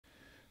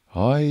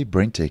Hi,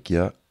 BrenTech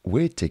here,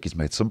 where tech is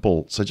made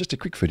simple. So just a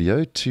quick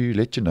video to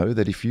let you know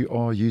that if you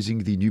are using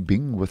the new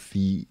Bing with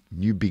the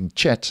new Bing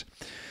chat,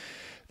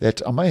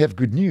 that I may have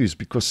good news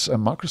because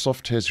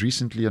Microsoft has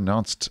recently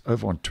announced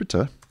over on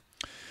Twitter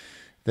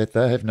that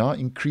they have now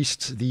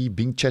increased the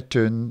Bing chat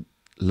turn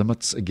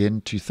limits again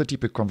to 30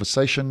 per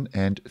conversation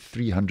and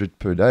 300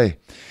 per day.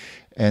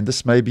 And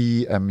this may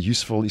be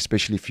useful,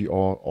 especially if you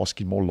are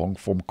asking more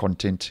long-form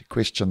content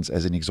questions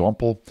as an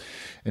example.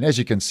 And as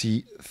you can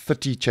see,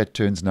 30 chat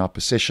turns now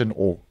per session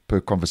or per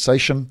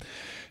conversation.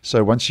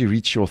 So once you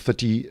reach your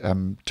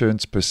 30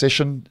 turns per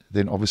session,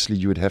 then obviously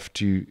you would have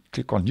to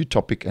click on new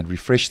topic and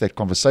refresh that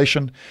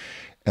conversation.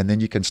 And then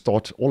you can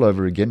start all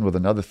over again with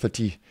another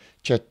 30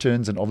 chat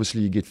turns. And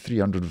obviously you get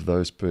 300 of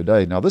those per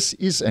day. Now this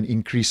is an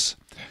increase,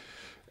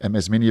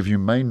 as many of you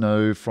may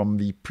know, from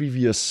the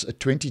previous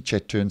 20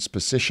 chat turns per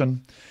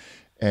session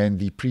and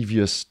the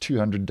previous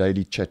 200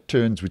 daily chat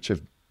turns, which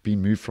have been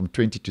moved from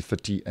 20 to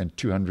 30 and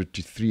 200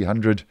 to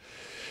 300.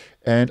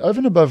 And over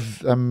and above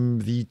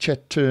the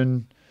chat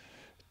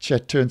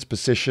turns per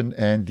session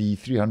and the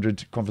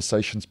 300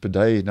 conversations per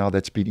day, now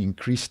that's been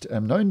increased.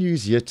 No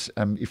news yet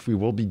if we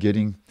will be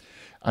getting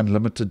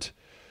unlimited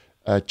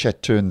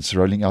chat turns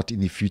rolling out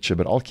in the future,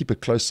 but I'll keep a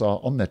close eye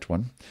on that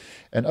one.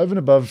 And over and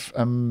above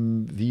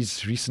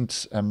these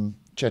recent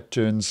chat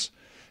turns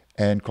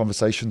and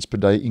conversations per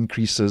day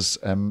increases,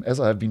 as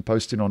I have been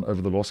posting on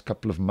over the last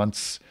couple of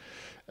months,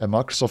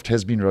 Microsoft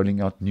has been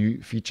rolling out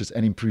new features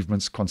and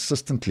improvements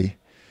consistently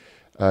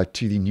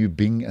to the new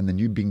Bing and the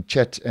new Bing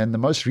chat. And the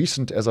most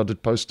recent, as I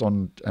did post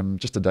on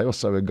just a day or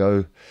so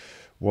ago,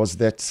 was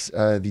that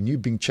the new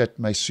Bing chat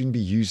may soon be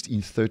used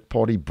in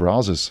third-party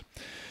browsers.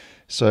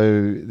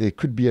 So there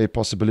could be a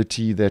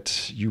possibility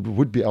that you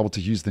would be able to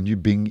use the new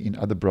Bing in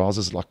other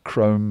browsers like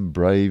Chrome,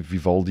 Brave,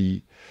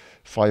 Vivaldi,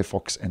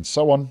 Firefox, and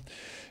so on.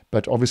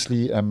 But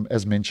obviously,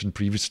 as mentioned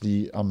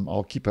previously,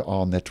 I'll keep an eye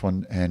on that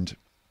one. And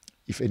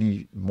if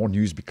any more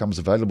news becomes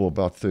available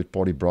about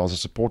third-party browser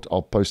support,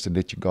 I'll post and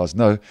let you guys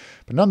know.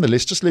 But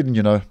nonetheless, just letting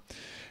you know,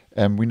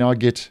 we now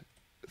get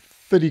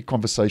 30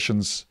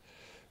 conversations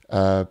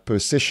per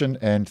session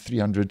and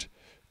 300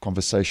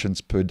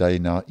 conversations per day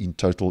now in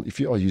total if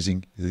you are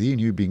using the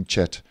new Bing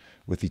chat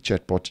with the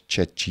chatbot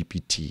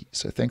ChatGPT.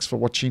 So thanks for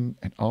watching,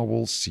 and I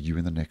will see you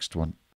in the next one.